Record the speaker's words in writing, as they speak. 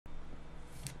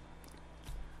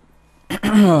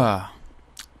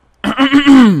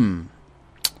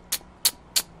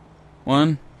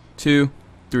One, two,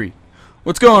 three.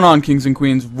 What's going on, kings and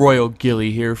queens? Royal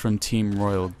Ghillie here from Team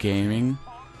Royal Gaming.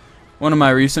 One of my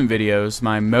recent videos,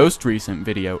 my most recent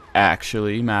video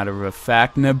actually, matter of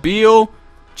fact, Nabil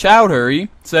Chowdhury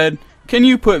said, "Can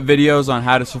you put videos on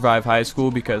how to survive high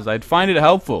school because I'd find it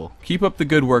helpful. Keep up the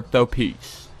good work though,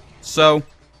 peace." So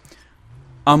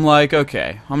I'm like,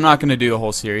 okay, I'm not gonna do a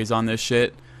whole series on this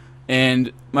shit.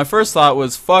 And my first thought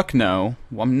was, fuck no,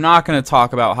 I'm not gonna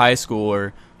talk about high school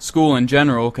or school in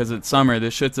general because it's summer,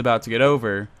 this shit's about to get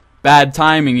over. Bad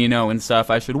timing, you know, and stuff,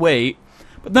 I should wait.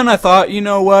 But then I thought, you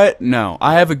know what? No,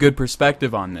 I have a good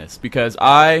perspective on this because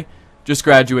I just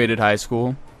graduated high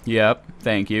school. Yep,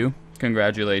 thank you.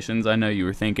 Congratulations, I know you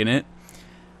were thinking it.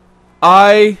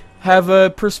 I have a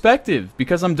perspective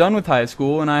because I'm done with high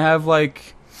school and I have,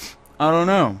 like, I don't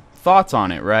know, thoughts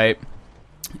on it, right?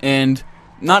 And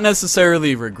not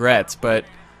necessarily regrets, but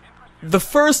the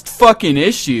first fucking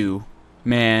issue,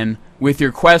 man, with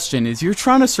your question is you're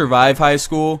trying to survive high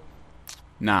school?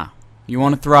 Nah. You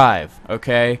want to thrive,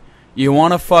 okay? You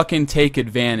want to fucking take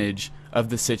advantage of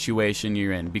the situation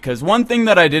you're in. Because one thing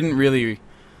that I didn't really,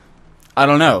 I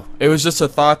don't know, it was just a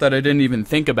thought that I didn't even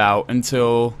think about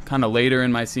until kind of later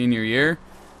in my senior year.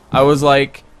 I was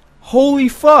like, holy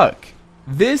fuck,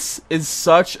 this is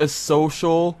such a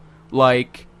social,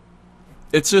 like,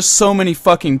 it's just so many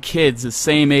fucking kids the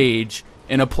same age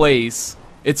in a place.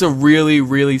 It's a really,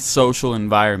 really social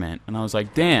environment. And I was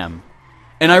like, damn.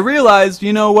 And I realized,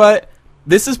 you know what?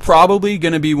 This is probably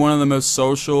going to be one of the most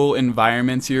social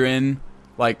environments you're in,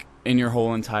 like, in your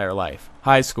whole entire life.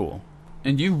 High school.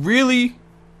 And you really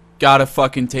gotta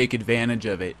fucking take advantage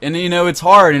of it. And, you know, it's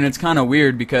hard and it's kind of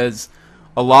weird because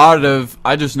a lot of,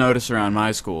 I just noticed around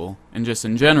my school, and just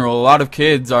in general, a lot of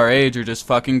kids our age are just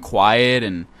fucking quiet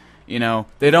and, you know,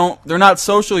 they're not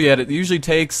social yet. It usually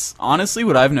takes, honestly,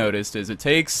 what I've noticed is it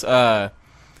takes, you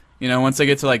know, once they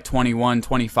get to like 21,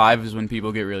 25 is when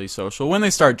people get really social, when they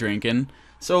start drinking.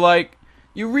 So, like,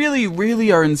 you really,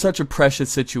 really are in such a precious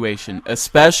situation,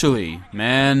 especially,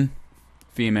 man,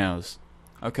 females,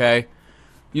 okay?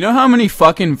 You know how many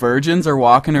fucking virgins are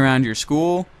walking around your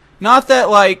school? Not that,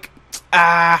 like,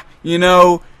 you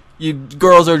know, you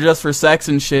girls are just for sex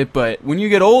and shit, but when you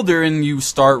get older and you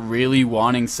start really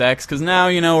wanting sex, because now,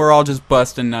 you know, we're all just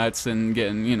busting nuts and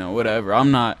getting, you know, whatever. I'm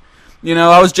not, you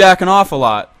know, I was jacking off a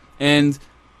lot. And,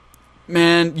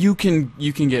 man, you can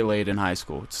get laid in high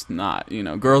school. It's not, you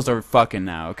know, girls are fucking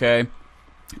now, okay?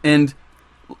 And,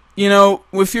 you know,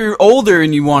 if you're older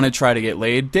and you want to try to get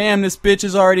laid, damn, this bitch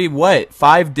is already, what,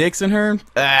 5 dicks in her?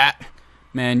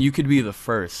 Man, you could be the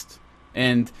first.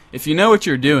 And if you know what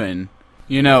you're doing,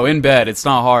 you know, in bed, it's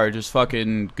not hard. Just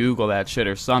fucking Google that shit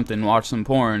or something, watch some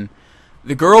porn.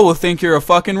 The girl will think you're a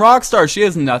fucking rock star. She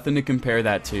has nothing to compare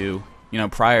that to, you know,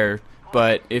 prior.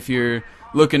 But if you're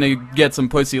looking to get some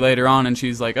pussy later on and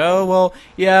she's like, oh, well,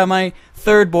 yeah, my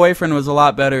third boyfriend was a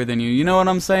lot better than you. You know what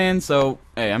I'm saying? So,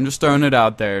 hey, I'm just throwing it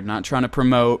out there. Not trying to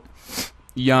promote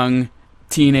young,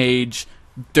 teenage,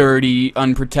 dirty,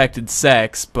 unprotected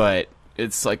sex, but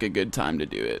it's like a good time to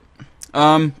do it.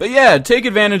 But yeah, take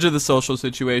advantage of the social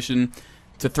situation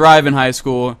to thrive in high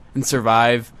school and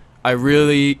survive. I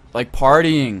really like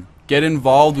partying. Get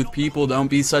involved with people. Don't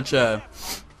be such a,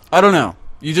 I don't know.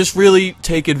 You just really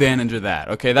take advantage of that.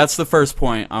 Okay, that's the first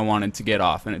point I wanted to get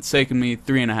off, and it's taken me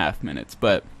 3.5 minutes.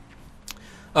 But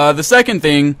the second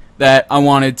thing that I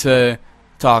wanted to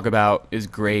talk about is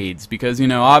grades, because, you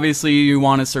know, obviously you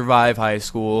want to survive high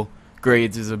school.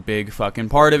 Grades is a big fucking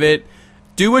part of it.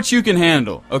 Do what you can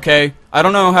handle, okay? I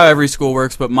don't know how every school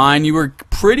works, but mine, you were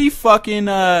pretty fucking,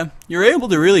 you're able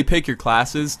to really pick your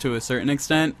classes to a certain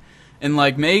extent, and,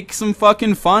 like, make some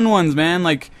fucking fun ones, man.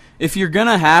 Like, if you're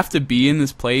gonna have to be in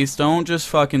this place, don't just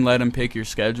fucking let them pick your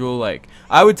schedule. Like,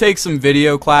 I would take some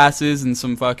video classes and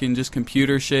some fucking just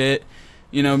computer shit.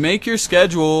 You know, make your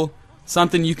schedule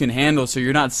something you can handle so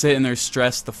you're not sitting there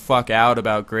stressed the fuck out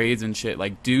about grades and shit.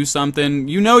 Like, do something,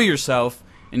 you know yourself,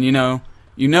 and you know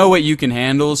what you can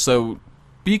handle, so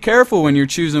be careful when you're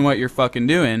choosing what you're fucking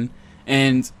doing.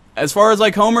 And as far as,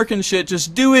 like, homework and shit,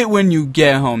 just do it when you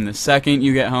get home, the second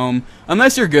you get home.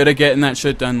 Unless you're good at getting that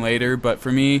shit done later. But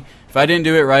for me, if I didn't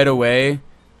do it right away,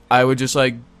 I would just,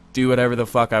 like, do whatever the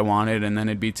fuck I wanted, and then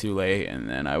it'd be too late, and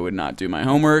then I would not do my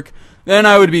homework. Then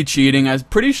I would be cheating. I was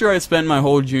pretty sure I spent my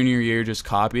whole junior year just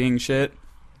copying shit.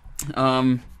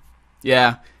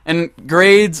 Yeah. And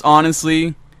grades,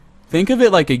 honestly, think of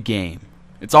it like a game.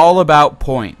 It's all about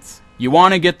points. You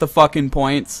want to get the fucking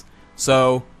points,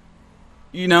 so,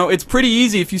 you know, it's pretty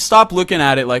easy if you stop looking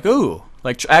at it like, ooh,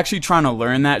 like actually trying to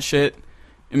learn that shit.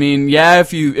 I mean, yeah,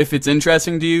 if it's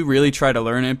interesting to you, really try to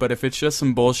learn it, but if it's just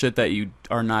some bullshit that you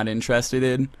are not interested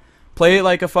in, play it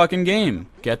like a fucking game.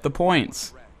 Get the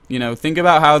points. You know, think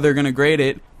about how they're going to grade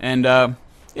it, and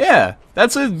yeah,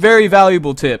 that's a very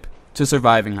valuable tip to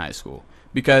surviving high school,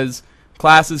 because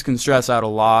classes can stress out a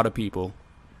lot of people,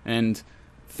 and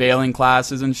failing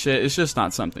classes and shit, it's just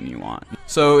not something you want.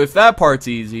 So if that part's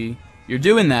easy, you're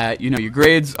doing that, you know, your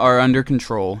grades are under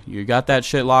control, you got that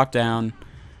shit locked down,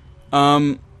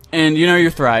 and you know,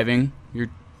 you're thriving, you're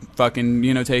fucking,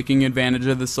 you know, taking advantage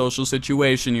of the social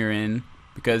situation you're in,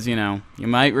 because, you know, you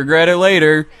might regret it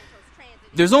later.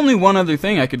 There's only one other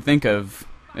thing I could think of.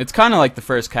 It's kind of like the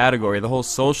first category, the whole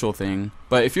social thing,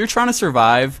 but if you're trying to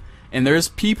survive, and there's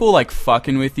people like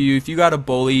fucking with you, if you got a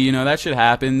bully, you know, that shit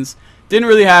happens. Didn't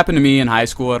really happen to me in high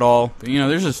school at all, but, you know,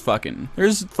 there's fucking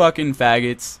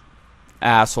faggots,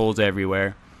 assholes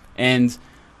everywhere, and,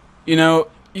 you know,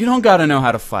 you don't gotta know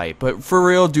how to fight, but for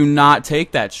real, do not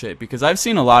take that shit, because I've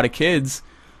seen a lot of kids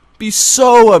be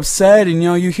so upset, and, you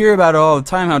know, you hear about it all the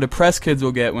time, how depressed kids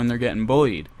will get when they're getting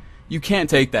bullied. You can't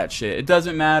take that shit. It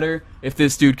doesn't matter if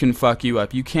this dude can fuck you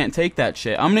up. You can't take that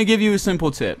shit. I'm gonna give you a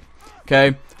simple tip,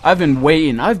 okay? I've been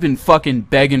waiting. I've been fucking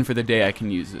begging for the day I can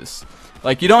use this.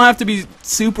 Like, you don't have to be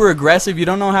super aggressive. You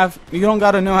don't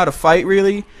gotta know how to fight,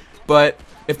 really. But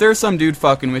if there's some dude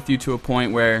fucking with you to a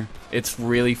point where it's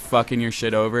really fucking your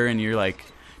shit over, and you're like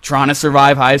trying to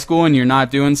survive high school and you're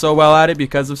not doing so well at it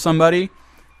because of somebody,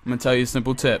 I'm gonna tell you a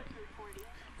simple tip.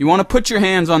 You want to put your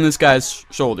hands on this guy's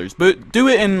shoulders, but do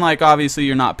it in, like, obviously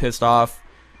you're not pissed off.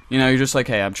 You know, you're just like,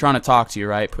 hey, I'm trying to talk to you,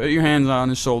 right? Put your hands on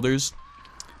his shoulders.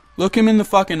 Look him in the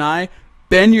fucking eye.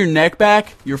 Bend your neck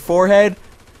back, your forehead.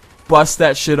 Bust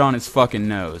that shit on his fucking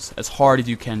nose as hard as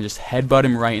you can. Just headbutt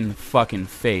him right in the fucking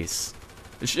face.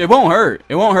 It won't hurt.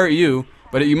 It won't hurt you,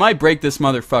 but you might break this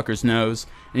motherfucker's nose,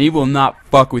 and he will not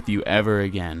fuck with you ever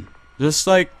again. Just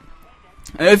like,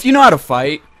 if you know how to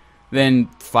fight, then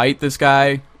fight this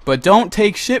guy, but don't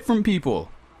take shit from people.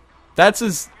 That's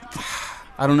as,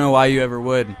 I don't know why you ever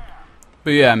would.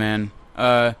 But yeah, man,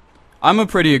 I'm a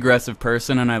pretty aggressive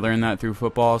person, and I learned that through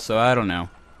football, so I don't know.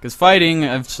 Because fighting,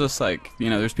 it's just like, you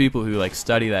know, there's people who like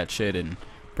study that shit and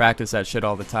practice that shit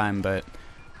all the time, but,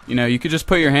 you know, you could just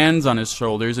put your hands on his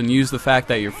shoulders and use the fact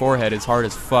that your forehead is hard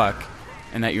as fuck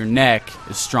and that your neck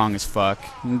is strong as fuck.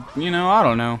 And, you know, I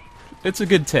don't know. It's a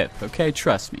good tip, okay?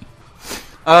 Trust me.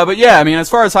 But yeah, I mean, as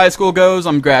far as high school goes,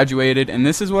 I'm graduated, and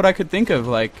this is what I could think of.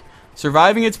 Like,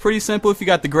 surviving it's pretty simple if you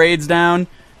got the grades down,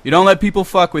 you don't let people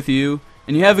fuck with you,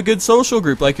 and you have a good social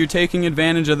group, like you're taking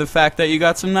advantage of the fact that you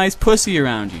got some nice pussy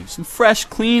around you. Some fresh,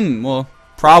 clean, well,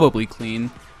 probably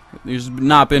clean. There's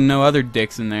not been no other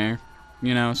dicks in there,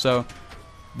 you know, so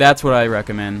that's what I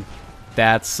recommend.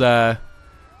 That's,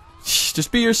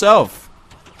 just be yourself.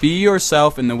 Be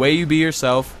yourself, and the way you be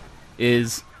yourself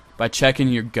is by checking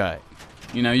your gut.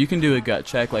 You know, you can do a gut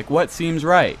check, like what seems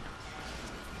right.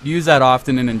 Use that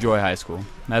often and enjoy high school.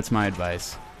 That's my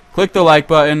advice. Click the like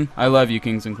button. I love you,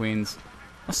 kings and queens.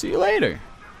 I'll see you later.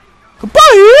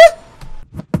 Goodbye!